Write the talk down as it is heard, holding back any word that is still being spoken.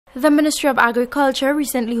The Ministry of Agriculture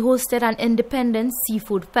recently hosted an Independence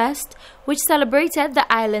Seafood Fest, which celebrated the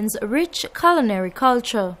island's rich culinary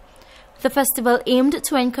culture. The festival aimed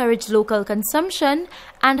to encourage local consumption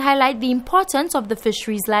and highlight the importance of the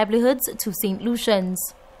fisheries' livelihoods to St.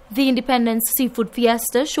 Lucians. The Independence Seafood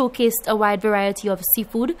Fiesta showcased a wide variety of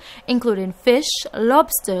seafood, including fish,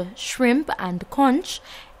 lobster, shrimp, and conch,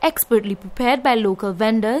 expertly prepared by local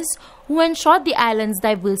vendors who ensured the island's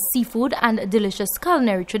diverse seafood and delicious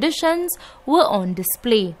culinary traditions were on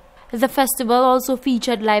display. The festival also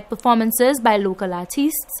featured live performances by local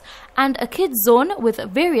artists and a kids zone with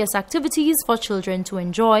various activities for children to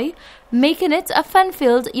enjoy, making it a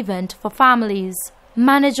fun-filled event for families.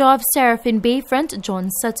 Manager of Seraphine Bayfront, John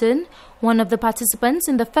Sutton, one of the participants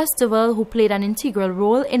in the festival who played an integral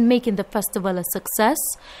role in making the festival a success,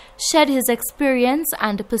 shared his experience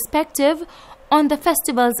and perspective on the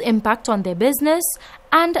festival's impact on their business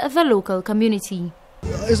and the local community.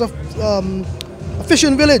 It's a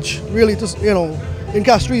fishing village, really, in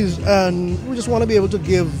Castries, and we just want to be able to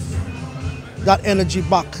give that energy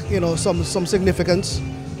back, some significance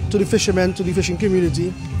to the fishermen, to the fishing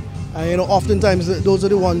community. Oftentimes those are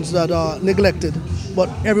the ones that are neglected, but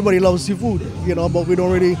everybody loves seafood, but we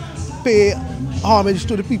don't really pay homage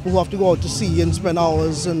to the people who have to go out to sea and spend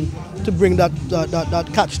hours and to bring that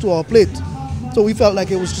catch to our plate. So we felt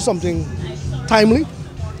like it was just something timely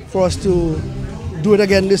for us to do it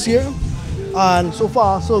again this year. And so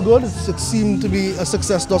far, so good. It seemed to be a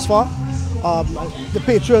success thus far. The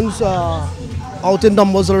patrons are out in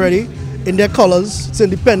numbers already, in their colors. It's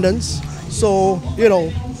independence. So,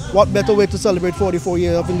 what better way to celebrate 44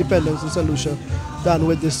 years of independence in St. Lucia than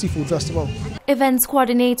with this seafood festival? Events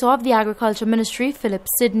coordinator of the Agriculture Ministry, Philip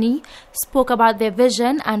Sidney, spoke about their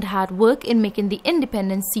vision and hard work in making the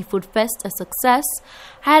Independence Seafood Fest a success,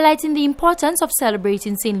 highlighting the importance of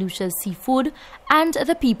celebrating St. Lucia's seafood and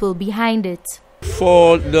the people behind it.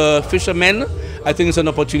 For the fishermen, I think it's an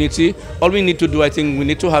opportunity. All we need to do, I think we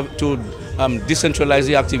need to decentralize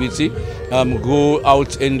the activity, go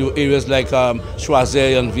out into areas like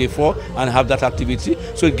Choiseul and V4 and have that activity.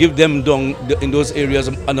 So it gives them in those areas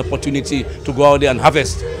an opportunity to go out there and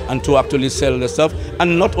harvest and to actually sell the stuff.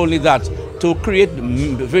 And not only that, to create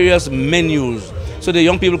various menus so the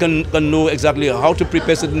young people can know exactly how to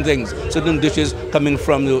prepare certain things, certain dishes coming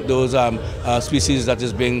from those species that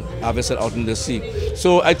is being harvested out in the sea.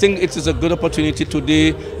 So I think it is a good opportunity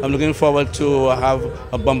today. I'm looking forward to have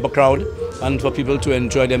a bumper crowd and for people to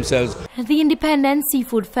enjoy themselves. The Independence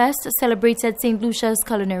Seafood Fest celebrated St. Lucia's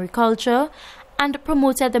culinary culture and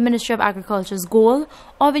promoted the Ministry of Agriculture's goal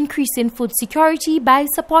of increasing food security by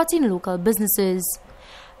supporting local businesses.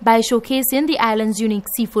 By showcasing the island's unique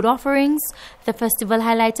seafood offerings, the festival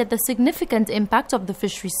highlighted the significant impact of the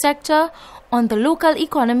fisheries sector on the local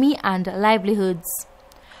economy and livelihoods.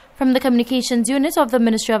 From the Communications Unit of the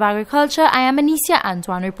Ministry of Agriculture, I am Lucia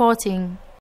reporting.